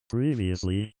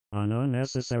Previously, on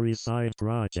Unnecessary Side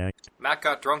Project. Matt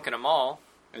got drunk in a mall.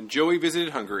 And Joey visited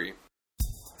Hungary.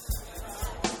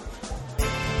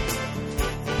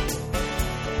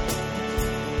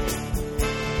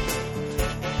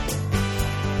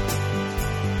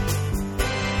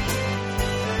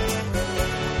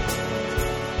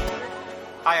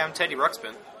 Hi, I'm Teddy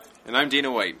Ruxpin. And I'm Dana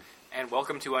White. And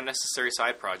welcome to Unnecessary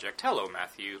Side Project. Hello,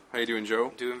 Matthew. How you doing,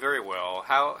 Joe? Doing very well.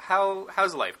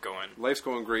 How's life going? Life's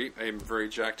going great. I'm very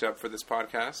jacked up for this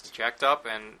podcast. Jacked up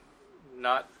and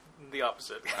not the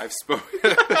opposite. I've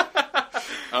spoken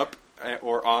up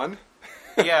or on.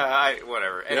 Yeah,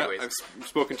 whatever. Anyways. Yeah, I've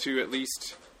spoken to at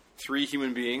least 3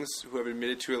 human beings who have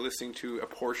admitted to listening to a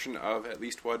portion of at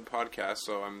least one podcast,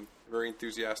 so I'm very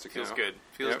enthusiastic Feels now. good.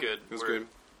 Feels good. Feels good.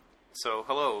 So,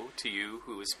 hello to you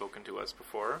who has spoken to us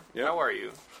before. Yep. How are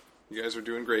you? You guys are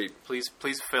doing great. Please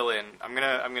fill in. I'm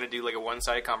gonna do like a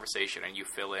one-sided conversation, and you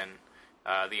fill in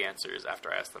the answers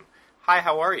after I ask them. Hi,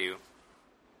 how are you?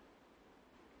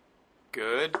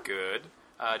 Good.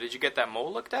 Did you get that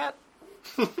mole looked at?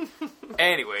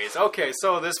 Anyways, okay.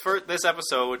 So this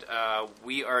episode,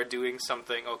 we are doing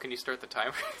something. Oh, can you start the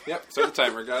timer? Yep. Start the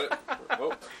timer. Got it.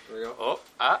 Oh, there we go.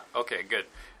 Okay, good.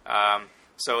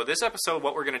 So this episode,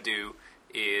 what we're going to do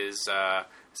is,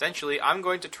 essentially, I'm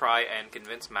going to try and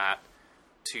convince Matt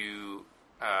to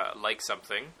like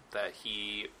something that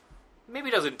he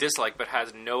maybe doesn't dislike, but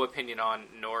has no opinion on,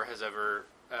 nor has ever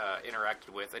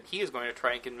interacted with. And he is going to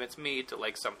try and convince me to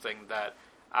like something that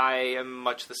I am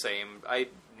much the same. I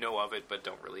know of it, but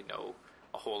don't really know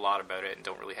a whole lot about it and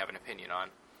don't really have an opinion on.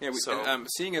 Yeah,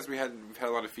 seeing as we've had a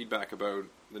lot of feedback about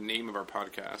the name of our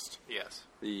podcast. Yes.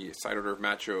 The side order of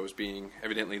machos being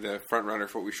evidently the front runner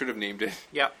for what we should have named it.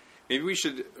 Yeah. Maybe we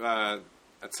should, at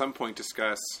some point,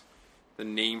 discuss the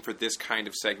name for this kind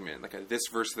of segment, like a this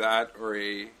versus that, or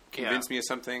a convince me of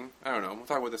something. I don't know. We'll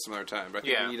talk about this some other time, but I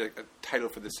think we need a title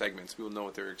for this segment so people know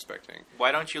what they're expecting.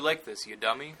 Why don't you like this, you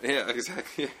dummy? Yeah,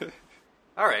 exactly.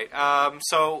 All right.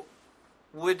 So,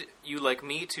 would you like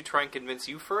me to try and convince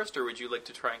you first, or would you like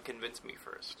to try and convince me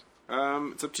first?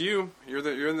 It's up to you.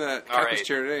 You're in the captain's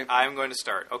chair today. I'm going to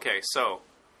start. Okay, so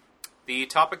the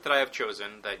topic that I have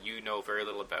chosen that you know very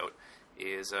little about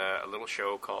is a little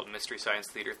show called Mystery Science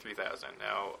Theater 3000.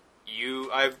 Now,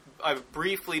 I've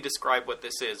briefly described what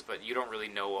this is, but you don't really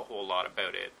know a whole lot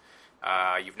about it.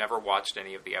 You've never watched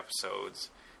any of the episodes,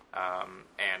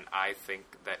 and I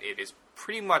think that it is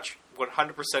pretty much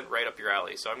 100% right up your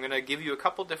alley. So I'm going to give you a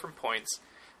couple different points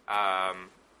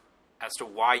as to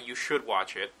why you should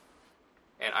watch it.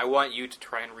 And I want you to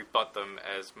try and rebut them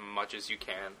as much as you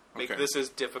can. Make this as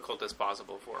difficult as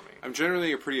possible for me. I'm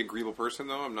generally a pretty agreeable person,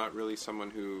 though. I'm not really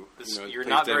someone who... You're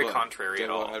not very contrary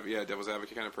at all. Devil's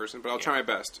advocate kind of person. But I'll try my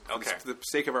best. Okay. For the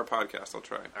sake of our podcast, I'll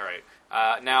try. All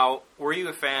right. Now, were you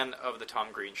a fan of the Tom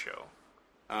Green Show?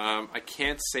 I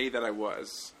can't say that I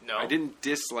was. No? I didn't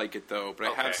dislike it, though. But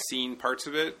I have seen parts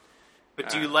of it. But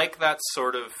do you like that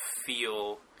sort of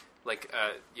feel... Like,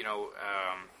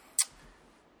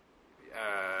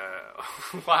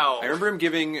 wow. I remember him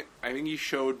giving, I think he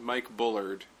showed Mike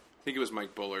Bullard,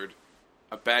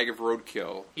 a bag of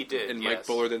roadkill. He did, and Mike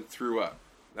Bullard then threw up.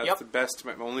 That's the best,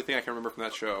 my only thing I can remember from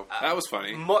that show. That was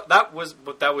funny. That was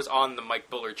on the Mike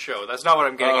Bullard show. That's not what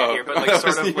I'm getting at here, but like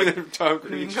sort of like Tom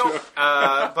Green show.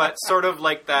 But sort of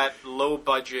like that low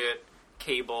budget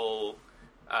cable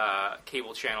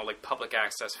channel, like public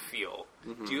access feel.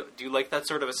 Mm-hmm. Do you like that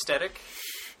sort of aesthetic?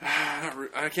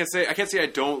 I can't say I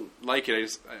don't like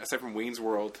it. Aside from Wayne's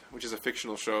World, which is a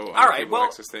fictional show on the cable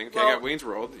access thing. Okay, I got Wayne's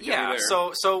World.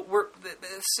 So we're the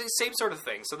same sort of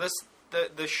thing. So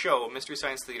the show Mystery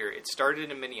Science Theater. It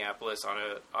started in Minneapolis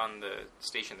on the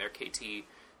station there, KTMA,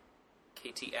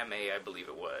 I believe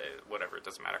it was. Whatever, it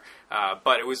doesn't matter.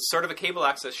 But it was sort of a cable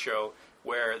access show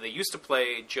where they used to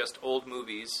play just old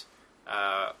movies,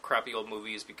 crappy old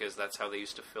movies, because that's how they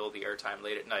used to fill the airtime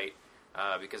late at night.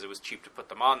 Because it was cheap to put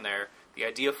them on there. The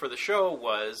idea for the show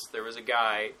was there was a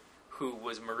guy who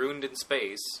was marooned in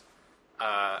space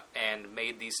and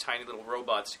made these tiny little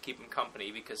robots to keep him company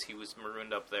because he was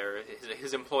marooned up there.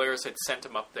 His employers had sent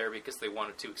him up there because they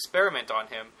wanted to experiment on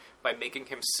him by making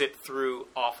him sit through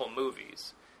awful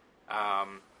movies.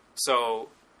 So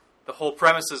the whole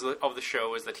premise of the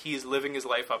show is that he's living his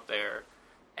life up there,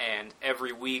 and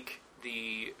every week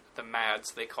the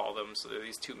mads, they call them, so they're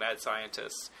these 2 mad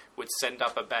scientists, would send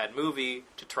up a bad movie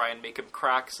to try and make him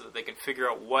crack so that they can figure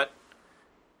out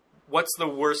what's the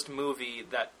worst movie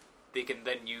that they can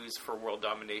then use for world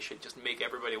domination. Just make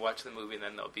everybody watch the movie and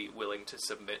then they'll be willing to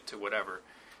submit to whatever.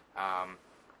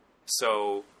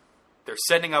 So they're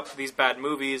sending up these bad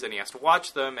movies and he has to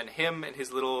watch them, and him and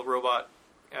his little robot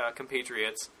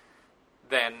compatriots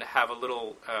then have a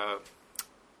little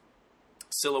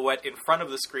silhouette in front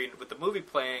of the screen with the movie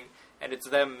playing, and it's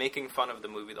them making fun of the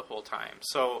movie the whole time.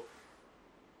 So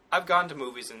I've gone to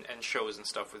movies and shows and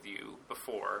stuff with you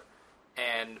before,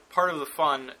 and part of the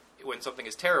fun when something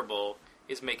is terrible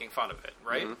is making fun of it,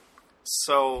 right? Mm-hmm.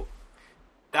 So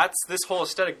that's this whole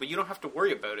aesthetic, but you don't have to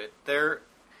worry about it.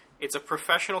 It's a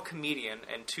professional comedian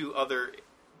and two other,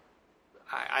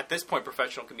 at this point,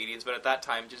 professional comedians, but at that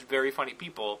time, just very funny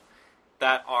people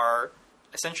that are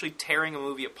essentially tearing a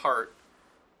movie apart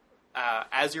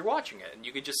as you're watching it, and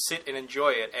you can just sit and enjoy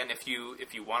it. And if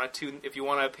you want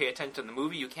to pay attention to the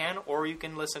movie, you can, or you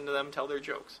can listen to them tell their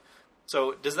jokes.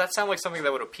 So, does that sound like something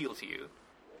that would appeal to you?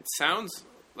 It sounds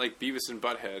like Beavis and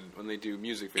Butthead when they do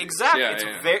music videos. Exactly,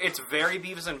 it's very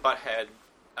Beavis and Butthead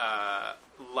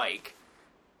like,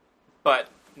 but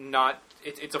not.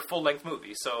 It's a full length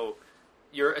movie, so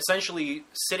you're essentially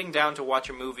sitting down to watch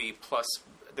a movie. Plus,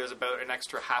 there's about an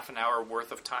extra half an hour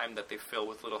worth of time that they fill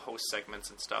with little host segments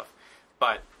and stuff.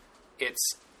 But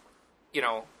it's,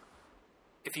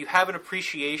 if you have an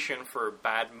appreciation for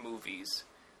bad movies,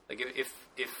 like if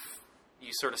you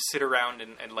sort of sit around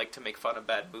and like to make fun of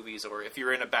bad movies, or if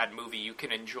you're in a bad movie, you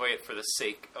can enjoy it for the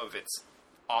sake of its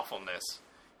awfulness,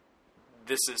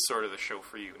 this is sort of the show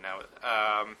for you. Now,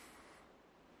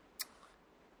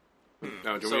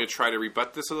 now, do you want me to try to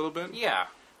rebut this a little bit? Yeah.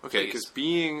 Okay, because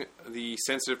being the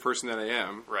sensitive person that I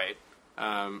am, right,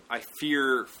 I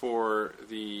fear for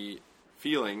the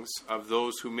feelings of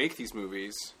those who make these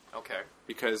movies. Okay.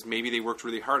 Because maybe they worked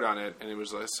really hard on it, and it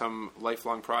was some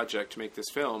lifelong project to make this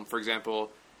film. For example,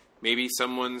 maybe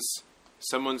someone's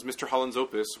Mr. Holland's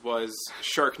opus was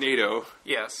Sharknado.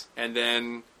 Yes. And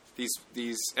then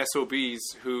these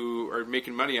SOBs who are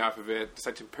making money off of it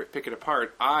decide to pick it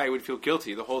apart. I would feel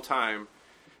guilty the whole time.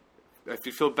 I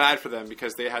feel bad for them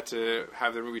because they had to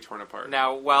have their movie torn apart.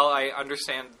 Now, while I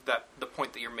understand that the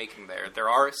point that you're making there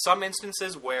are some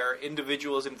instances where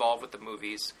individuals involved with the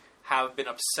movies have been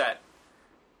upset,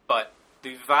 but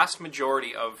the vast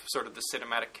majority of sort of the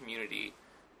cinematic community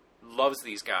loves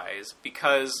these guys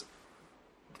because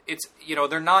it's,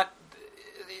 they're not,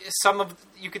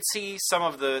 you could see some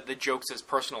of the jokes as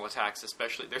personal attacks,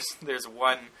 especially. There's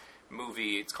one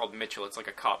movie, it's called Mitchell, it's like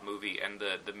a cop movie, and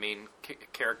the main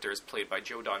character is played by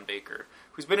Joe Don Baker,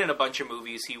 who's been in a bunch of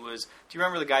movies. He was, do you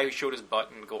remember the guy who showed his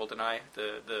butt in GoldenEye,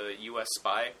 the U.S.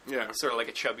 spy? Yeah. Sort of like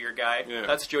a chubbier guy? Yeah.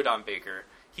 That's Joe Don Baker.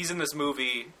 He's in this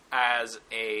movie as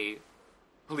a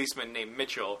policeman named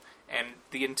Mitchell, and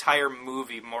the entire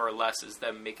movie, more or less, is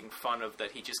them making fun of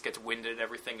that he just gets winded and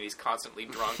everything, and he's constantly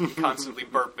drunk, and constantly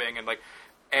burping,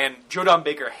 and Joe Don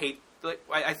Baker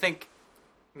I think,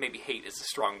 maybe hate is a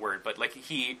strong word, but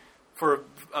he, for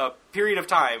a period of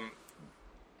time,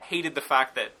 hated the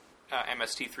fact that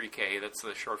MST3K, that's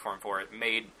the short form for it,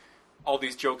 made all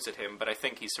these jokes at him, but I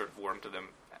think he's sort of warmed to them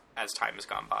as time has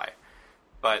gone by.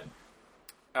 But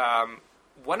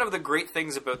one of the great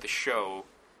things about the show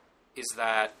is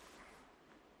that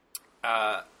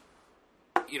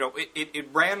it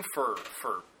ran for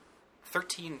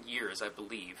 13 years, I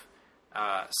believe.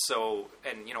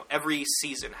 Every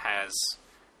season has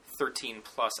 13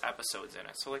 plus episodes in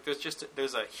it. So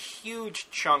there's a huge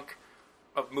chunk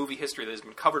of movie history that has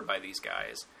been covered by these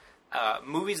guys.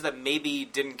 Movies that maybe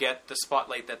didn't get the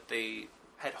spotlight that they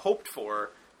had hoped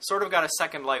for sort of got a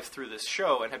second life through this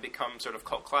show and have become sort of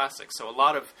cult classics. So a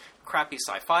lot of crappy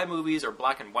sci-fi movies or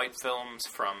black and white films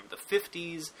from the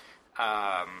 50s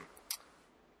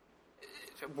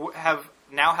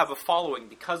have a following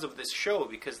because of this show,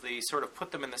 because they sort of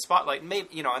put them in the spotlight, and maybe,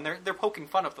 and they're poking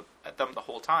fun at them the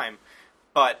whole time,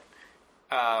 but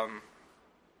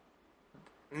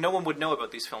no one would know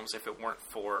about these films if it weren't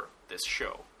for this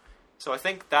show. So I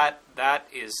think that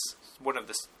is one of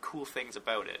the cool things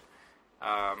about it.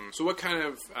 So what kind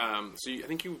of... I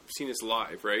think you've seen this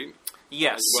live, right?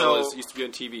 Yes. As well as it used to be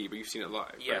on TV, but you've seen it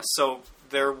live. Yes. Right? So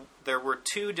there were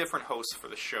two different hosts for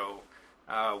the show.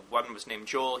 One was named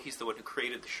Joel. He's the one who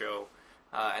created the show.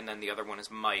 And then the other one is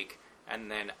Mike.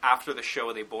 And then after the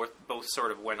show, they both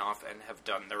sort of went off and have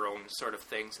done their own sort of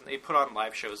things. And they put on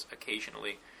live shows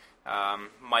occasionally.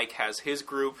 Mike has his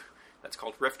group that's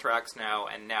called Riff Tracks now,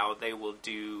 and now they will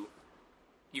do...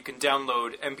 You can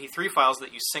download MP3 files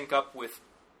that you sync up with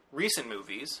recent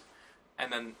movies,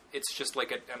 and then it's just like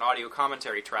an audio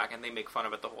commentary track, and they make fun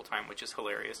of it the whole time, which is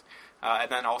hilarious. And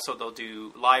then also they'll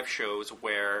do live shows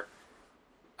where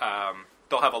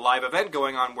they'll have a live event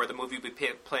going on where the movie will be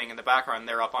playing in the background.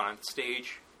 They're up on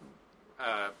stage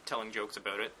telling jokes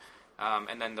about it,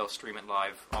 and then they'll stream it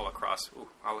live all across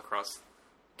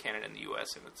Canada and the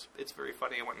U.S., and it's very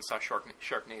funny. I went and saw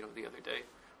Sharknado the other day.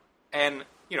 And,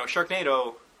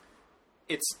 Sharknado,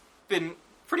 it's been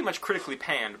pretty much critically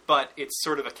panned, but it's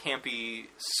sort of a campy,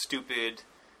 stupid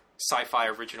sci-fi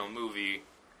original movie.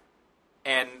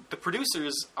 And the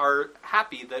producers are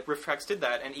happy that Riff Tracks did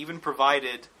that, and even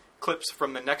provided clips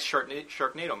from the next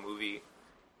Sharknado movie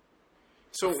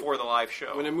before the live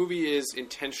show. When a movie is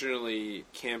intentionally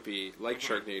campy, like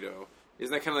Sharknado,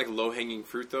 isn't that kind of like low-hanging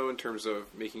fruit, though, in terms of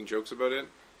making jokes about it?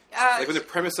 Like when the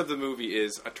premise of the movie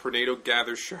is a tornado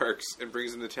gathers sharks and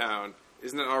brings them to town,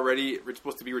 isn't that already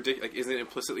supposed to be ridiculous? Like, isn't it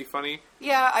implicitly funny?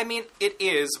 Yeah, I mean, it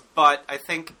is, but I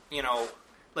think,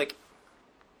 like,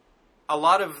 a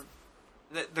lot of...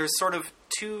 There's sort of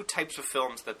two types of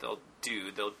films that they'll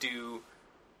do. They'll do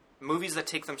movies that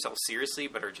take themselves seriously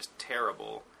but are just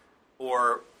terrible,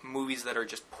 or movies that are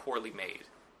just poorly made.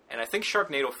 And I think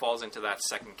Sharknado falls into that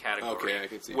second category. Okay, I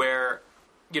can see where...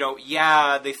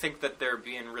 they think that they're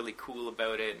being really cool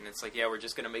about it, and it's like, yeah, we're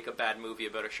just going to make a bad movie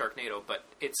about a Sharknado, but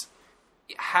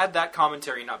had that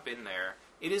commentary not been there,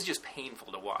 it is just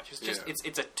painful to watch. It's just,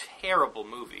 it's a terrible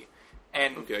movie,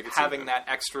 and having that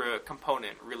extra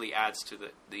component really adds to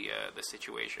the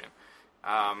situation.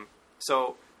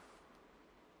 So,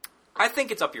 I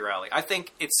think it's up your alley. I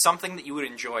think it's something that you would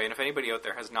enjoy, and if anybody out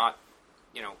there has not,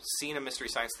 seen a Mystery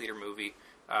Science Theater movie,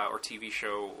 or TV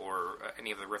show, or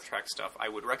any of the Riff Track stuff, I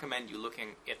would recommend you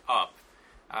looking it up.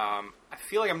 I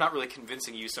feel like I'm not really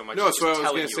convincing you so much. No, so what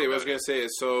I was going to say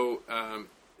is,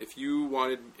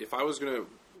 if I was going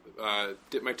to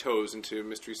dip my toes into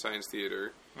Mystery Science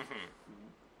Theater,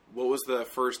 what was the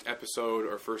first episode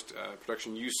or first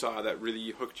production you saw that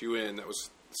really hooked you in, that was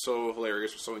so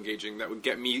hilarious or so engaging, that would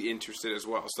get me interested as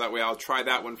well? So that way I'll try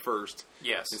that one first.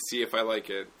 Yes. And see if I like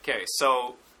it. Okay,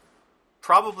 so...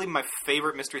 probably my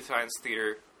favorite Mystery Science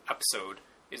Theater episode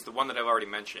is the one that I've already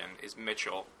mentioned, is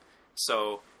Mitchell.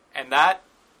 So, and that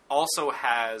also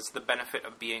has the benefit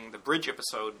of being the bridge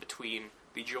episode between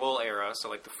the Joel era, so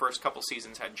like the first couple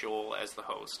seasons had Joel as the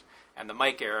host, and the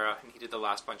Mike era, and he did the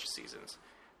last bunch of seasons.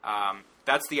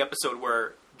 That's the episode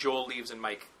where Joel leaves and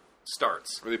Mike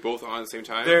starts. Are they both on at the same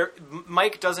time?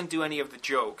 Mike doesn't do any of the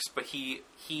jokes, but he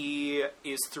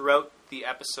is throughout the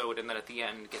episode, and then at the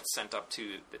end gets sent up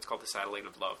to, it's called the Satellite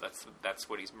of Love. That's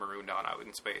what he's marooned on out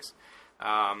in space.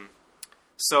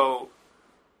 So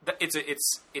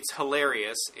it's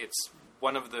hilarious. It's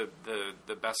one of the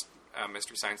best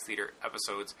Mystery Science Theater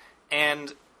episodes,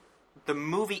 and the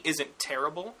movie isn't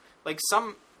terrible. Like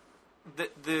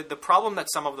the problem that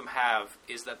some of them have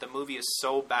is that the movie is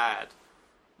so bad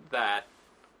that,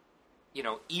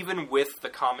 even with the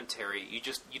commentary, you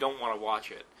don't want to watch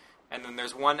it. And then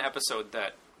there's one episode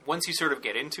that, once you sort of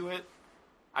get into it,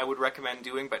 I would recommend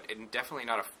doing, but definitely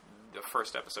not the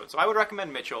first episode. So I would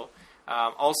recommend Mitchell.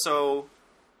 Also,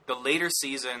 the later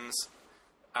seasons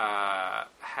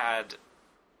had...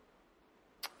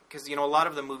 because, a lot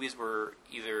of the movies were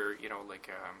either,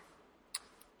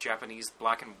 Japanese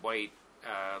black and white,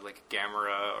 like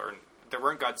Gamera, or... there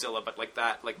weren't Godzilla, but like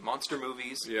that, like monster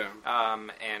movies. Yeah.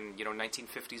 And,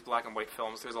 1950s black and white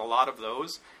films. There's a lot of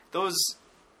those. Those...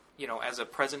 as a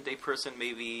present-day person,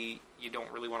 maybe you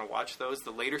don't really want to watch those.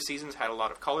 The later seasons had a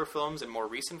lot of color films and more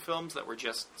recent films that were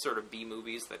just sort of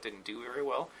B-movies that didn't do very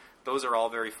well. Those are all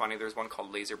very funny. There's one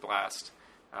called Laser Blast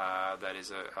that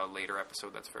is a later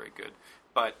episode that's very good.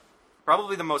 But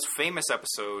probably the most famous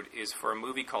episode is for a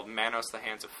movie called Manos, the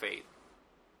Hands of Fate.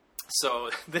 So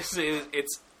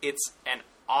it's an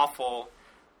awful,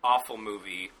 awful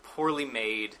movie, poorly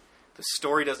made. The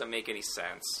story doesn't make any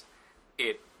sense.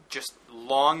 It just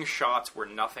long shots where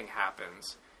nothing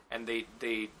happens, and they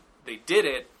did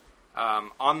it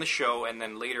on the show, and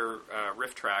then later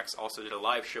Riff Tracks also did a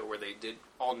live show where they did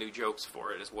all new jokes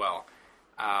for it as well.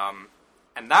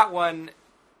 And that one,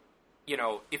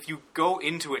 if you go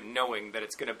into it knowing that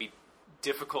it's going to be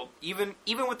difficult, even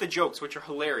with the jokes, which are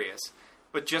hilarious,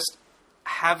 but just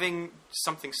having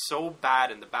something so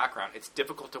bad in the background, it's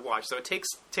difficult to watch. So it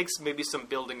takes maybe some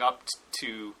building up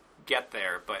to get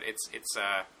there, but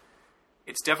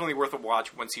it's definitely worth a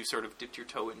watch once you've sort of dipped your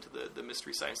toe into the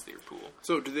Mystery Science Theater pool.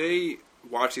 So do they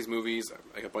watch these movies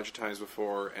like a bunch of times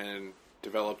before and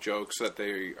develop jokes so that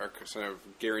they are kind of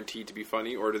guaranteed to be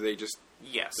funny, or do they just...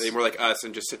 Yes. Are they more like us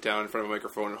and just sit down in front of a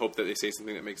microphone and hope that they say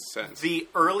something that makes sense? The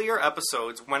earlier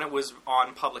episodes, when it was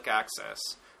on public access,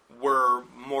 were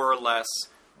more or less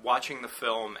watching the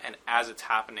film and as it's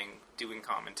happening, doing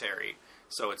commentary.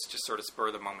 So it's just sort of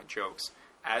spur-of-the-moment jokes.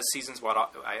 As seasons went on,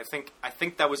 I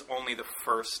think that was only the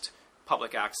first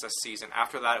public access season.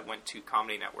 After that, it went to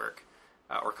Comedy Network,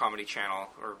 or Comedy Channel,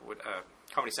 or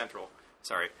Comedy Central,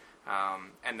 sorry.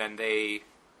 And then they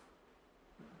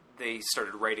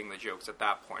started writing the jokes at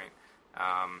that point.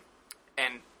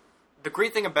 And the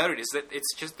great thing about it is that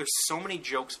it's just there's so many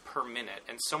jokes per minute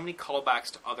and so many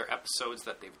callbacks to other episodes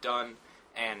that they've done,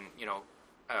 and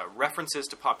references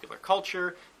to popular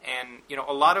culture, and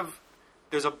a lot of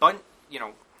there's a bunch.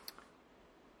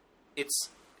 It's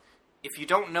if you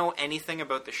don't know anything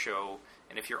about the show,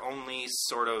 and if you're only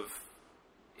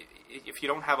if you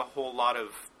don't have a whole lot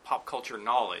of pop culture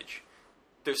knowledge,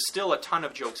 there's still a ton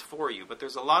of jokes for you. But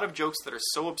there's a lot of jokes that are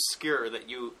so obscure that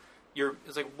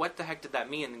it's like, what the heck did that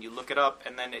mean? And then you look it up,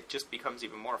 and then it just becomes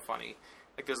even more funny.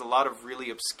 Like, there's a lot of really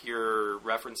obscure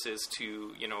references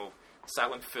to,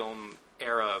 silent film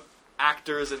era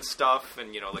actors and stuff,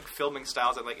 and, like, filming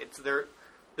styles. And, like,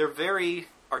 they're very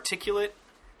articulate.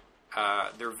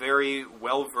 They're very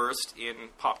well-versed in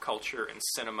pop culture and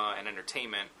cinema and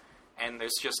entertainment. And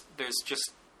there's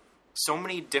just so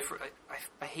many different...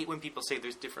 I hate when people say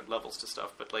there's different levels to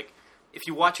stuff, but, like, if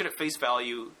you watch it at face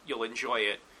value, you'll enjoy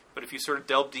it. But if you sort of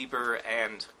delve deeper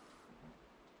and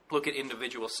look at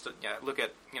individual look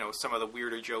at some of the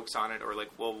weirder jokes on it, or like,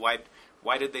 well,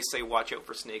 why did they say watch out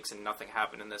for snakes and nothing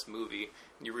happened in this movie?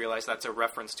 And you realize that's a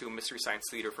reference to a Mystery Science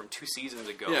Theater from 2 seasons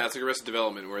ago. Yeah, it's like Arrested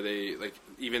Development, where they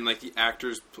even the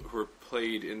actors who were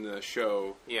played in the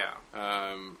show. Yeah.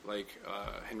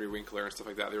 Henry Winkler and stuff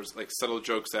like that. There's like subtle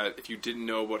jokes that if you didn't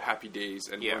know about Happy Days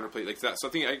and wanted to play like that, so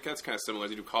I think that's kind of similar.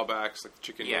 They do callbacks like the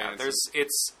Chicken Dance.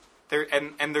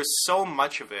 And there's so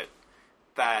much of it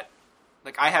that,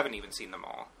 like, I haven't even seen them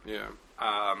all. Yeah.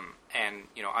 And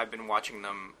I've been watching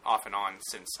them off and on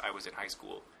since I was in high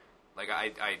school. Like,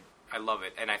 I love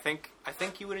it, and I think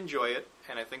you would enjoy it,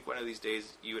 and I think one of these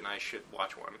days you and I should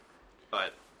watch one.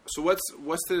 But so why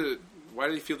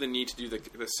do they feel the need to do the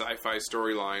sci-fi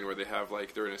storyline where they have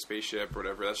like they're in a spaceship or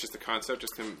whatever? That's just the concept.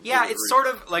 It's sort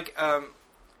of like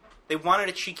they wanted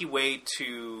a cheeky way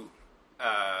to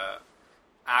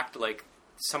act like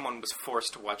someone was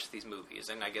forced to watch these movies,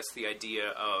 and I guess the idea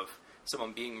of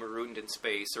someone being marooned in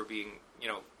space or being,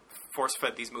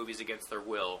 force-fed these movies against their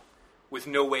will with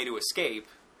no way to escape,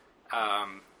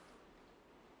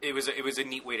 it was a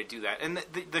neat way to do that. And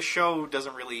the show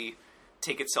doesn't really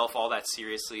take itself all that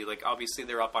seriously. Like, obviously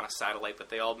they're up on a satellite, but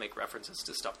they all make references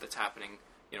to stuff that's happening,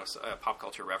 pop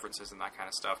culture references and that kind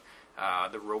of stuff.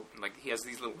 He has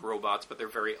these little robots, but they're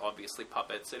very obviously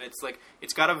puppets, and it's like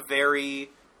it's got a very,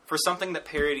 for something that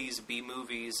parodies B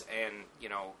movies and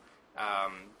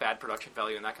bad production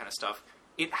value and that kind of stuff,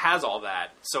 it has all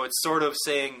that. So it's sort of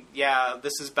saying, yeah,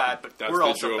 this is bad, but we're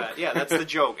also bad. Yeah, that's the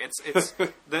joke. It's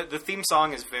the theme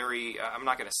song is very. I'm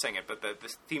not going to sing it, but the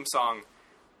theme song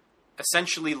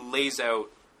essentially lays out,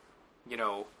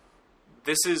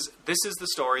 this is the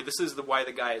story. This is why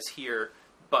the guy is here,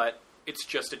 but it's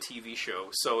just a TV show.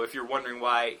 So if you're wondering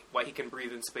why he can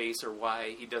breathe in space or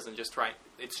why he doesn't just try,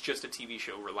 it's just a TV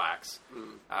show. Relax.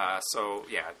 So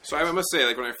yeah. So I must say,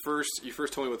 like when you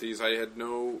first told me about these, I had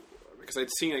because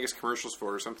I'd seen commercials for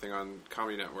it or something on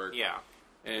Comedy Network. Yeah.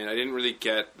 And I didn't really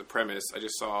get the premise. I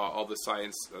just saw all the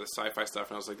sci-fi stuff,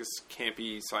 and I was like, this is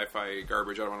campy sci-fi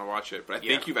garbage. I don't want to watch it. But I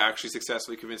think you've actually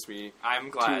successfully convinced me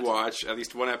to watch at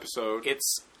least one episode.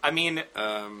 And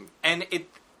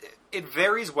it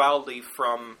varies wildly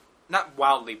from, not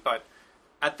wildly, but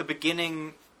at the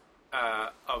beginning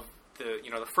of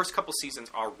the first couple seasons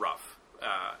are rough.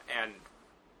 And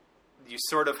you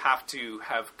sort of have to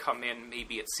have come in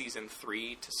maybe at season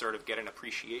 3 to sort of get an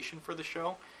appreciation for the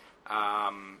show.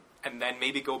 And then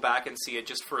maybe go back and see it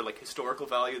just for like historical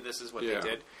value. This is what they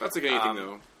did. That's like anything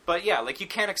though. But yeah, like you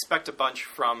can't expect a bunch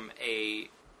from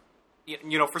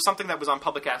for something that was on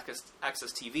public access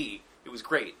TV, it was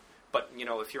great. But,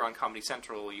 if you're on Comedy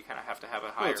Central, you kind of have to have a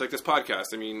higher... Well, it's like this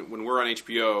podcast. I mean, when we're on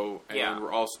HBO, and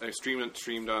we're also streamed on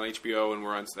HBO, and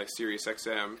we're on Sirius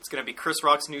XM... It's going to be Chris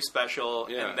Rock's new special,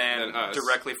 and then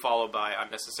directly followed by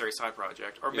Unnecessary Side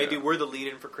Project. Or maybe we're the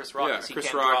lead-in for Chris Rock, because he can't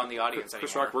draw on the audience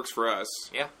Chris anymore. Rock works for us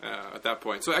at that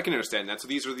point. So I can understand that. So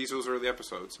those are the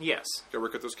episodes. Yes. Got to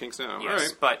work at those kinks now. Yes, all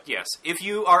right. But yes, if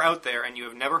you are out there and you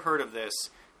have never heard of this,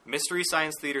 Mystery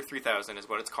Science Theater 3000 is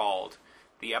what it's called.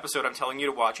 The episode I'm telling you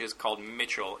to watch is called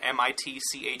Mitchell,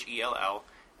 Mitchell,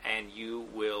 and you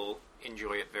will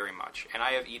enjoy it very much. And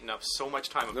I have eaten up so much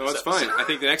time of this episode. No, that's fine. I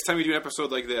think the next time we do an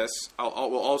episode like this,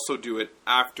 we'll also do it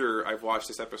after I've watched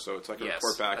this episode, so I can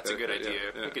report back. That's a good idea.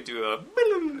 Yeah. We could do a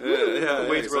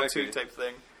Wade's World 2 type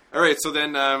thing. All right, so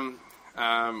then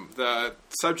the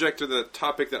subject or the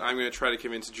topic that I'm going to try to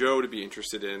convince Joe to be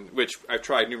interested in, which I've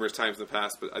tried numerous times in the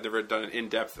past, but I've never done an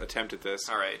in-depth attempt at this.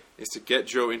 All right. Is to get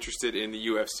Joe interested in the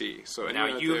UFC. So now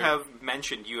you have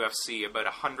mentioned UFC about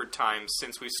 100 times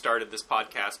since we started this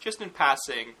podcast, just in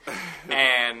passing,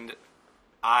 and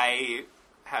I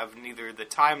have neither the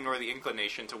time nor the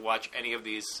inclination to watch any of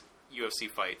these UFC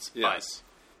fights. Yes.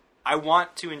 But I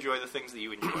want to enjoy the things that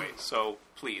you enjoy, so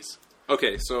please.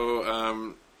 Okay,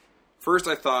 so first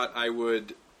I thought I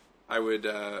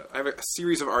have a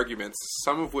series of arguments,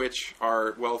 some of which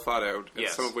are well thought out, and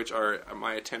some of which are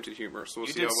my attempted humor. So we'll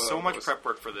you see did how well so that much goes. prep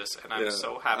work for this, and I'm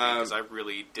so happy because I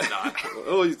really did not.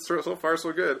 Oh, so far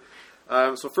so good.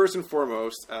 So first and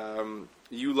foremost,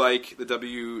 you like the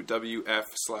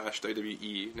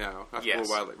WWF/WWE now, after a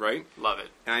while, right? Love it.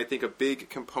 And I think a big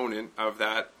component of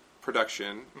that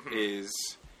production is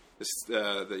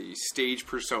the stage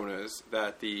personas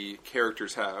that the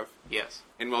characters have. Yes.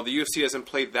 And while the UFC hasn't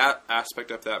played that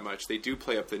aspect up that much, they do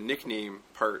play up the nickname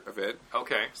part of it.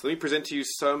 Okay. So let me present to you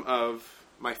some of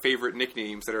my favorite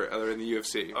nicknames that are in the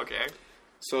UFC. Okay.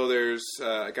 So there's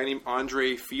a guy named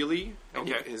Andre Feely.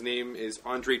 Okay. His name is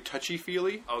Andre Touchy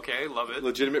Feely. Okay, love it.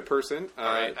 Legitimate person. All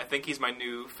right. I think he's my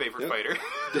new favorite fighter.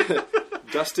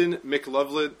 Dustin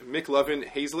McLovin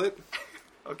Hazlett.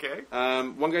 Okay.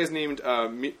 One guy's named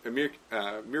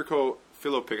Mirko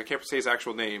Filipic. I can't say his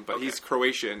actual name, but he's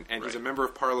Croatian, and he's a member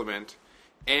of parliament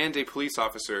and a police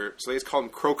officer. So they just call him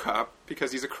Crow Cop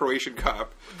because he's a Croatian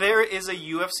cop. There is a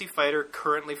UFC fighter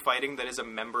currently fighting that is a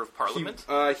member of parliament?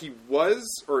 He was,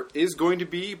 or is going to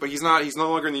be, but he's not. He's no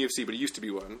longer in the UFC, but he used to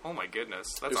be one. Oh my goodness.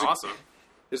 That's awesome.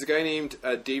 There's a guy named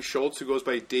Dave Schultz who goes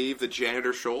by Dave the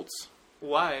Janitor Schultz.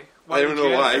 Why? I don't know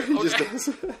why. He just does.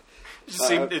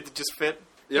 It just fit.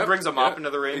 Yep, he brings a mop into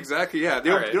the ring. Exactly, yeah. They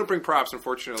don't bring props,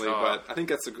 unfortunately, but I think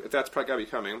that's probably got to be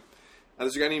coming.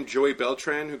 There's a guy named Joey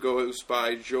Beltran who goes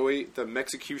by Joey the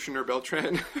Mexicutioner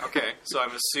Beltran. Okay, so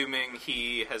I'm assuming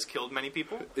he has killed many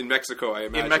people? In Mexico, I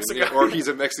imagine. In Mexico? Yeah, or he's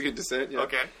of Mexican descent, yeah.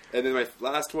 Okay. And then my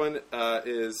last one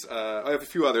is, I have a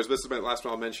few others, but this is my last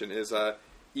one I'll mention, is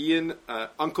Ian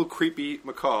Uncle Creepy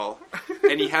McCall.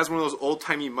 And he has one of those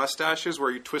old-timey mustaches where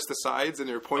you twist the sides and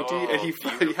they're pointy, and he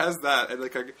has that, and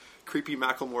like a creepy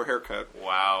Macklemore haircut.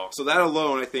 Wow. So that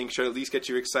alone, I think, should at least get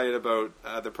you excited about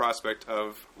the prospect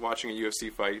of watching a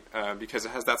UFC fight, because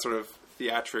it has that sort of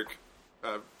theatric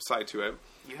side to it.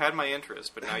 You had my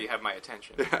interest, but now you have my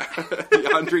attention.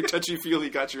 The Andre Touchy-Feely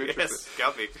got you interested. Yes,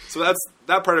 got me. So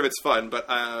that part of it's fun, but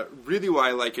really why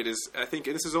I like it is, I think,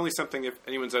 and this is only something if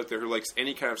anyone's out there who likes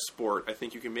any kind of sport, I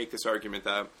think you can make this argument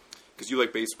that, because you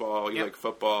like baseball, you like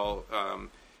football,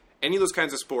 any of those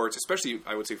kinds of sports, especially,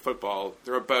 I would say, football,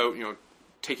 they're about,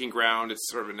 taking ground. It's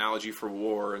sort of an analogy for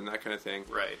war and that kind of thing.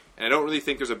 Right. And I don't really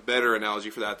think there's a better analogy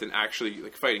for that than actually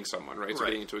like fighting someone, right? So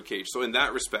getting into a cage. So in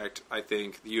that respect, I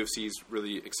think the UFC is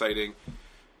really exciting.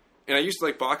 And I used to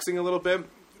like boxing a little bit,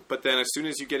 but then as soon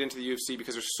as you get into the UFC,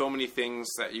 because there's so many things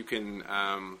that you can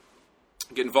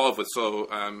get involved with. So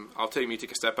I'll take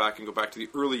a step back and go back to the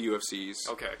early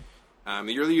UFCs. Okay.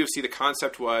 The early UFC, the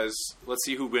concept was, let's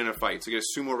see who win a fight. So you get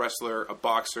a sumo wrestler, a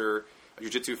boxer, a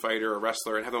jiu-jitsu fighter, a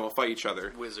wrestler, and have them all fight each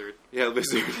other. Wizard. Yeah,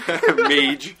 wizard.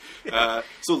 Mage.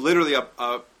 So literally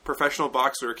a professional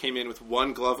boxer came in with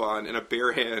one glove on and a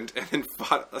bare hand and then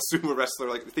fought a sumo wrestler,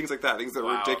 like things like that, things that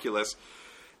were ridiculous.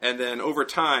 And then over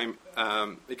time,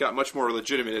 it got much more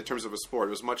legitimate in terms of a sport.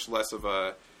 It was much less of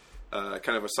a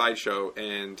kind of a sideshow.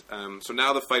 And so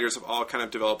now the fighters have all kind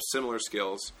of developed similar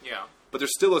skills. Yeah. But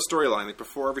there's still a storyline. Like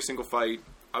before every single fight,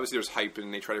 obviously there's hype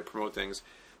and they try to promote things.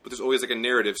 But there's always like a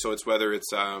narrative. So it's whether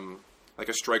it's like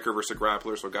a striker versus a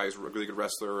grappler, so a guy's a really good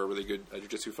wrestler or a really good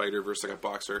jiu-jitsu fighter versus like a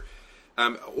boxer.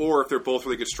 Or if they're both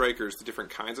really good strikers, the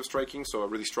different kinds of striking. So a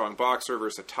really strong boxer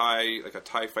versus a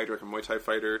Thai fighter, like a Muay Thai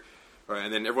fighter.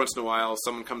 And then every once in a while,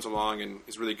 someone comes along and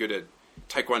is really good at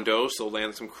Taekwondo, so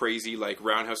land some crazy like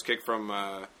roundhouse kick from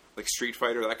like Street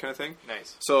Fighter, that kind of thing.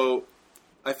 Nice. So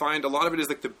I find a lot of it is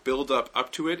like the build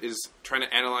up to it is trying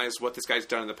to analyze what this guy's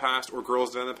done in the past or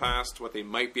girl's done in the past, what they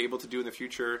might be able to do in the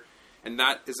future. And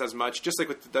that is as much, just like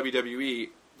with the WWE,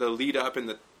 the lead up and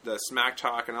the smack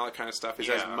talk and all that kind of stuff is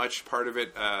as much part of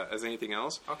it as anything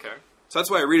else. Okay. So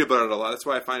that's why I read about it a lot. That's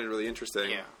why I find it really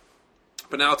interesting. Yeah.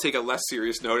 But now I'll take a less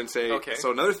serious note and say,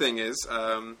 so another thing is,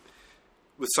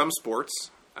 with some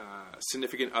sports,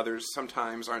 significant others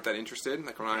sometimes aren't that interested.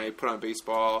 Like when I put on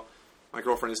baseball, my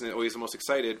girlfriend isn't always the most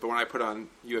excited, but when I put on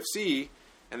UFC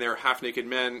and they're half-naked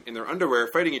men in their underwear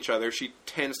fighting each other, she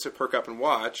tends to perk up and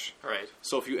watch. Right.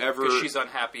 So if you ever... Because she's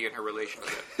unhappy in her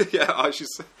relationship. Yeah, she's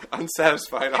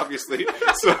unsatisfied, obviously.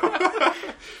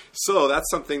 So that's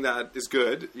something that is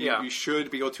good. You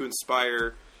should be able to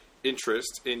inspire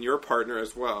interest in your partner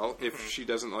as well if she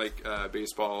doesn't like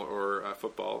baseball or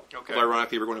football. Okay. Well,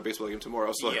 ironically, we're going to a baseball game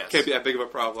tomorrow, so it can't be that big of a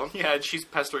problem. Yeah, and she's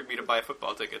pestering me to buy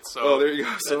football tickets. So there you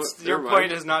go. So your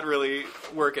point is not really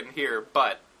working here,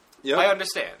 but I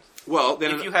understand. Well,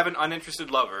 then if you have an uninterested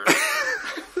lover,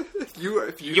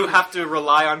 you have to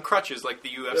rely on crutches like the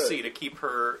UFC to keep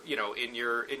her, in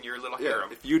your little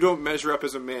harem. If you don't measure up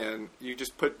as a man, you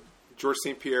just put George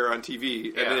St. Pierre on TV,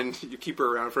 and then you keep her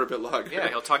around for a bit longer. Yeah,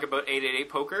 he'll talk about 888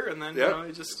 poker, and then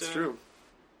it's true.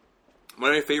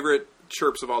 One of my favorite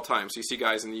chirps of all time. So you see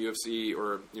guys in the UFC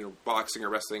or boxing or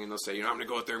wrestling, and they'll say, I'm going to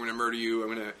go out there, I'm going to murder you,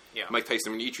 I'm going to Mike Tyson,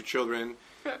 I'm going to eat your children.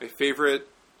 My favorite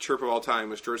chirp of all time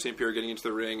was George St. Pierre getting into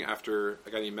the ring after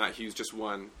a guy named Matt Hughes just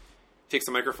won. He takes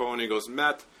the microphone and he goes,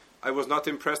 Matt, I was not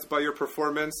impressed by your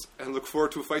performance and look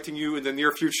forward to fighting you in the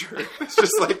near future. It's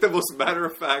just like the most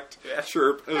matter-of-fact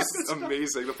chirp. It was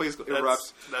amazing. The place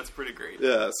erupts. That's pretty great.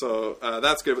 Yeah, so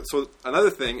that's good. So another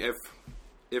thing,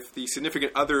 if the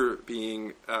significant other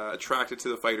being attracted to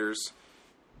the fighters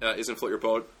isn't float your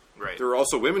boat, right. There are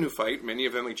also women who fight. Many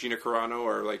of them, like Gina Carano,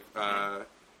 are like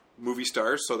movie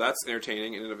stars, so that's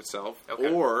entertaining in and of itself.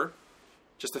 Okay. Or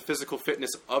just the physical fitness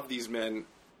of these men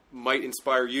might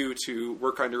inspire you to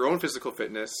work on your own physical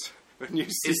fitness. When you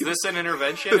see is this an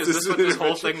intervention? Is this what this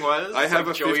whole thing was? I have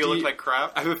a Joe, 50, you look like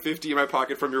crap? I have a 50 in my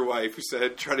pocket from your wife who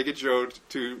said, try to get Joe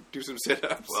to do some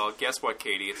sit-ups. Well, guess what,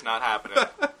 Katie? It's not happening.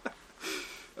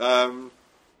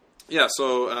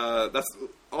 So that's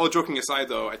all joking aside,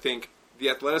 though. I think the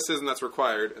athleticism that's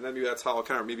required, and then maybe that's how I'll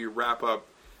kind of maybe wrap up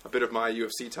a bit of my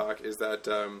UFC talk, is that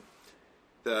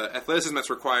the athleticism that's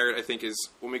required, I think, is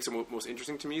what makes it most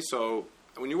interesting to me. So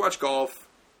when you watch golf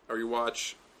or you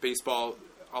watch baseball,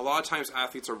 a lot of times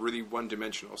athletes are really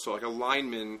one-dimensional. So like a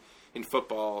lineman in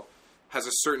football has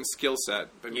a certain skill set,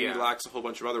 but maybe lacks a whole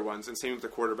bunch of other ones, and same with the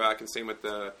quarterback and same with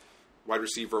the wide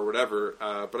receiver or whatever.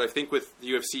 But I think with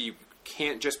the UFC, you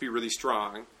can't just be really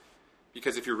strong,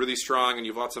 because if you're really strong and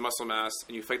you have lots of muscle mass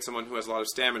and you fight someone who has a lot of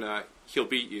stamina, he'll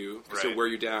beat you, because he'll wear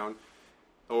you down.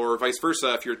 Or vice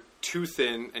versa, if you're too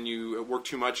thin and you work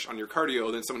too much on your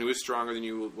cardio, then someone who is stronger than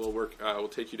you will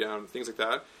take you down, things like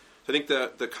that. So I think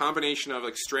the combination of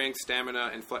like strength,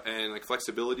 stamina, and like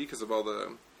flexibility, because of all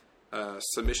the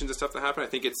submissions and stuff that happen, I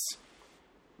think it's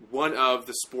one of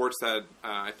the sports that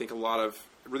I think a lot of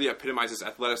really epitomizes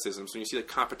athleticism. So when you see the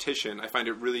competition, I find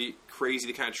it really crazy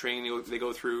the kind of training they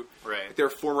go through. Right. Like there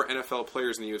are former NFL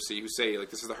players in the UFC who say,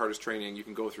 like, this is the hardest training you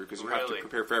can go through because you have to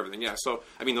prepare for everything. Yeah, so,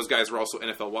 I mean, those guys were also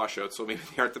NFL washouts, so maybe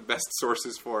they aren't the best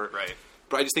sources for it. Right.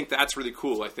 But I just think that's really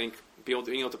cool. I think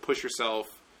being able to push yourself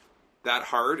that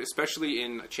hard, especially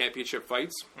in championship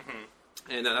fights.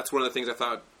 Mm-hmm. And that's one of the things I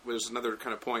thought was another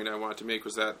kind of point I wanted to make,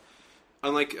 was that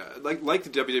unlike like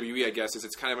the WWE, I guess, is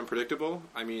it's kind of unpredictable.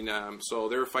 I mean, so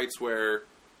there are fights where,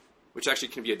 which actually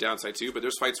can be a downside too, but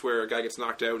there's fights where a guy gets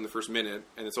knocked out in the first minute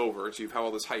and it's over. So you have all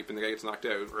this hype and the guy gets knocked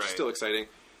out, which is still exciting.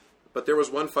 But there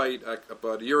was one fight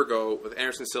about a year ago with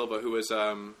Anderson Silva, who was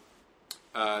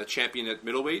champion at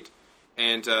middleweight,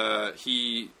 and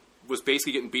he was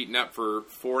basically getting beaten up for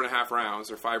 4.5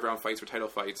 rounds or 5-round fights or title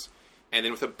fights. And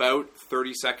then with about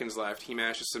 30 seconds left, he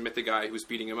managed to submit the guy who was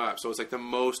beating him up. So it was like the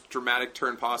most dramatic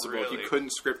turn possible. Really? He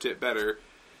couldn't script it better.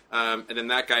 And then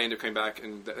that guy ended up coming back,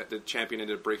 and the champion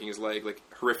ended up breaking his leg like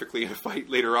horrifically in a fight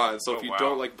later on. So if you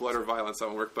don't like blood or violence, that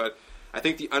won't work. But I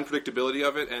think the unpredictability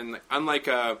of it, and unlike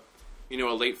a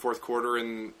late fourth quarter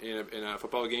in a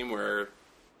football game where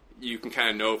you can kind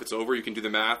of know if it's over, you can do the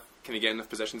math. Can he get enough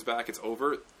possessions back? It's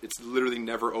over. It's literally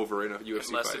never over in a UFC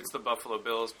Unless fight. it's the Buffalo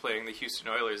Bills playing the Houston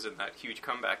Oilers in that huge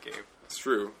comeback game. It's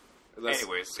true.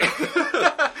 Anyways.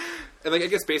 And I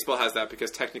guess baseball has that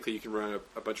because technically you can run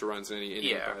a bunch of runs in any inning.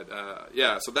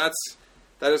 Yeah. But, so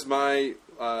that is my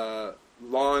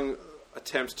long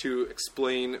attempt to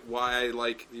explain why I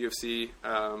like the UFC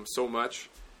so much.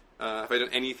 Have I done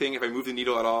anything? Have I moved the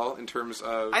needle at all in terms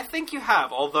of... I think you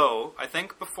have, although I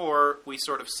think before we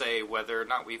sort of say whether or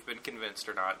not we've been convinced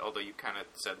or not, although you kind of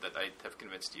said that I have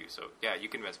convinced you, so yeah, you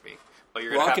convinced me. But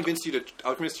I'll convince you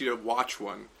to watch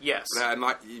one. Yes.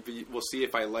 But we'll see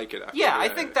if I like it after. Yeah, I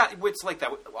think that it's like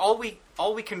that. All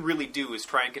we can really do is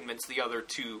try and convince the other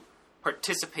to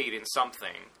participate in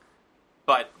something,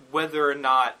 but whether or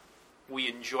not we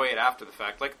enjoy it after the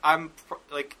fact,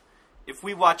 if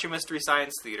we watch a Mystery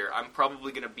Science Theater, I'm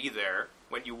probably going to be there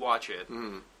when you watch it.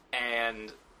 Mm.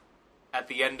 And at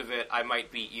the end of it, I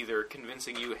might be either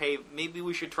convincing you, hey, maybe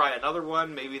we should try another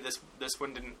one. Maybe this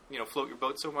one didn't, float your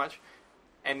boat so much.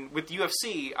 And with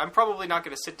UFC, I'm probably not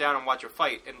going to sit down and watch a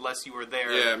fight unless you were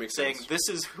there saying, this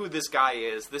is who this guy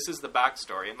is, this is the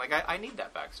backstory. And, I need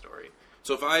that backstory.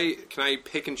 So can I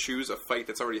pick and choose a fight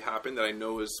that's already happened that I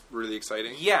know is really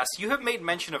exciting? Yes, you have made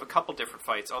mention of a couple different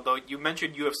fights, although you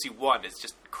mentioned UFC 1. It's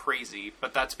just crazy,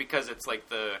 but that's because it's like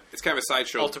it's kind of a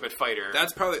sideshow. Ultimate Fighter.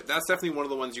 That's definitely one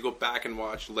of the ones you go back and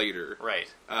watch later. Right.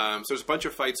 So there's a bunch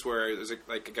of fights where there's a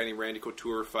guy named Randy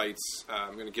Couture fights.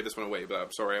 I'm going to give this one away, but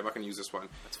I'm sorry, I'm not going to use this one.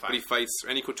 That's fine. But he fights,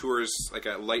 Randy Couture is like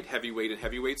a light heavyweight and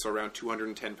heavyweight, so around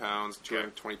 210 pounds,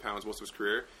 220 pounds most of his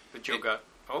career. The Joga.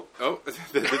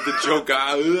 The Joe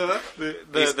guy.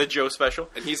 The Joe special.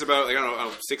 And he's about, I don't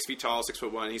know, 6 feet tall,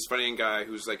 6'1". He's fighting a guy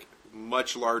who's like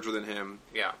much larger than him.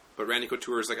 Yeah. But Randy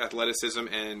Couture's like athleticism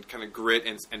and kind of grit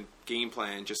and game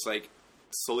plan just like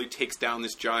slowly takes down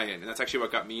this giant. And that's actually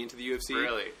what got me into the UFC.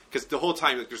 Really? Because the whole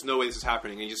time, like, there's no way this is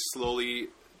happening. And he just slowly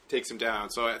takes him down.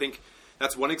 So I think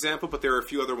that's one example, but there are a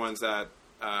few other ones that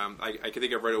I can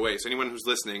think of right away. So anyone who's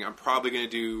listening, I'm probably going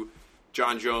to do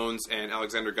John Jones and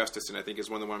Alexander Gustafsson, I think, is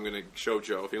one of the ones I'm going to show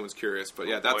Joe if anyone's curious. But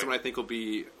yeah, that's one I think will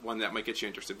be one that might get you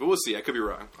interested. But we'll see. I could be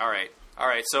wrong. All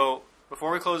right. So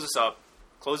before we close this up,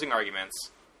 closing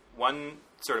arguments, one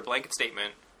sort of blanket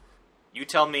statement. You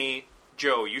tell me,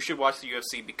 Joe, you should watch the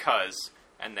UFC because,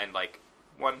 and then like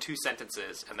 1-2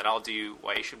 sentences, and then I'll do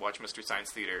why you should watch Mystery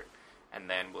Science Theater, and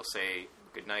then we'll say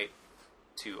good night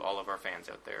to all of our fans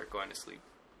out there going to sleep.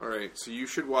 All right. So you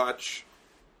should watch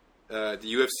the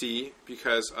UFC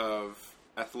because of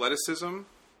athleticism,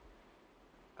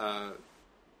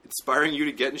 inspiring you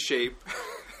to get in shape,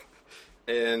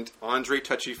 and Andre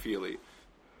Touchy-Feely.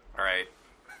 All right.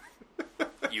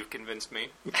 You've convinced me.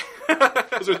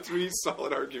 Those are 3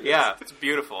 solid arguments. Yeah, it's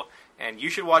beautiful. And you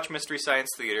should watch Mystery Science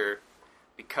Theater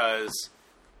because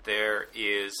there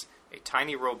is a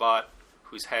tiny robot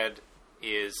whose head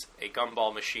is a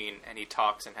gumball machine, and he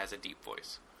talks and has a deep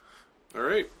voice. All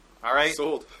right.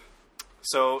 Sold.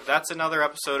 So that's another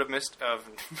episode of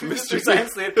Mystery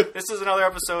Science Theater. This is another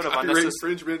episode of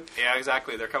Unnecessary infringement. Yeah,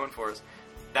 exactly. They're coming for us.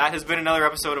 That has been another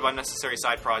episode of Unnecessary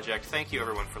Side Project. Thank you,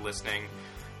 everyone, for listening.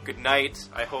 Good night.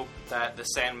 I hope that the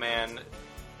Sandman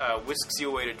whisks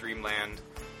you away to dreamland,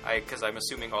 because I'm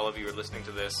assuming all of you are listening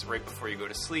to this right before you go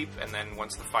to sleep, and then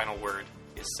once the final word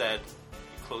is said,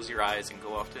 you close your eyes and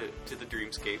go off to the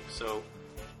dreamscape. So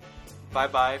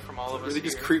bye-bye from all of us. Really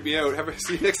just creep me out.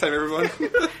 See you next time, everyone.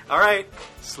 All right.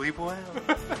 Sleep well.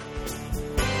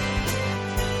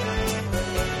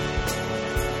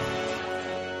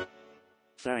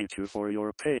 Thank you for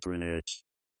your patronage.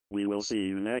 We will see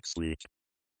you next week.